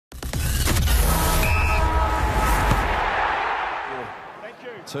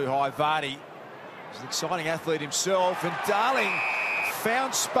Too high, Vardy. He's an exciting athlete himself, and Darling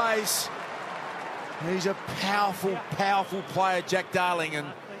found space. He's a powerful, powerful player, Jack Darling, and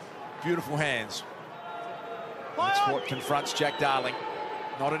beautiful hands. That's what confronts Jack Darling.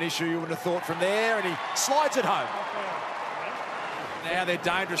 Not an issue you would have thought from there, and he slides it home. Now they're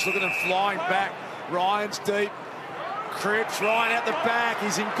dangerous. Look at them flying back. Ryan's deep. Cripps, Ryan out the back.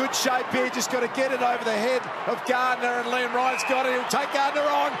 He's in good shape here. Just got to get it over the head of Gardner, and Liam Ryan's got it. He'll take Gardner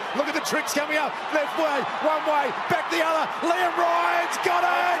on. Look at the tricks coming up. Left way, one way, back the other. Liam Ryan's got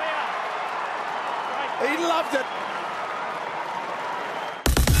it. He loved it.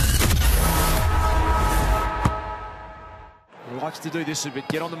 He likes to do this a bit,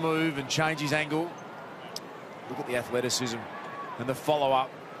 get on the move and change his angle. Look at the athleticism and the follow-up.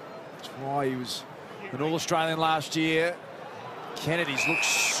 That's why he was an All-Australian last year. Kennedy's looked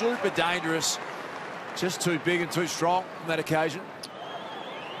super dangerous. Just too big and too strong on that occasion.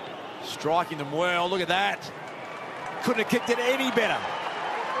 Striking them well. Look at that. Couldn't have kicked it any better.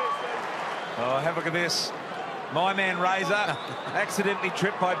 Oh, have a look at this. My man Razor accidentally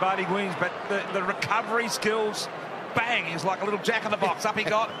tripped by Bodie Williams, but the recovery skills, bang, he's like a little jack-in-the-box. Up he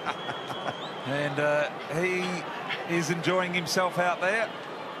got. And he is enjoying himself out there.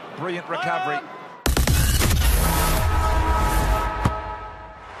 Brilliant recovery.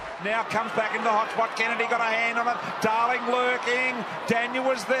 Now comes back into the hot spot. Kennedy got a hand on it. Darling lurking. Daniel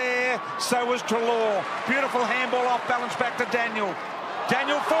was there. So was Treloar. Beautiful handball off balance back to Daniel.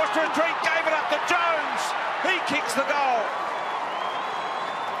 Daniel forced to retreat. Gave it up to Jones. He kicks the goal.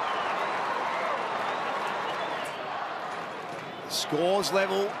 Scores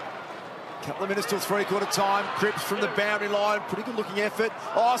level. Couple of minutes till three-quarter time. Cripps from the boundary line. Pretty good looking effort.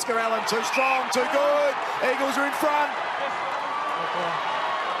 Oscar Allen too strong, too good. Eagles are in front.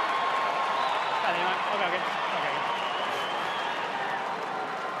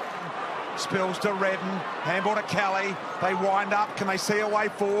 Spills to Redden, handball to Kelly. They wind up. Can they see a way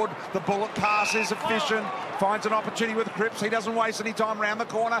forward? The bullet pass is efficient. Finds an opportunity with Cripps. He doesn't waste any time around the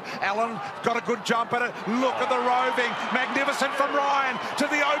corner. Allen got a good jump at it. Look at the roving. Magnificent from Ryan to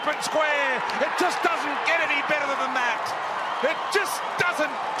the open square. It just doesn't get any better than that. It just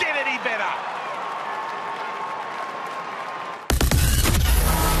doesn't get any better.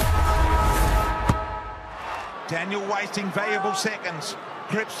 Daniel wasting valuable seconds.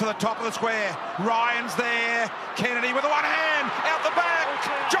 Cripps to the top of the square. Ryan's there. Kennedy with the one hand out the back.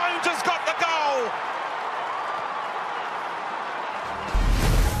 Jones has got the goal.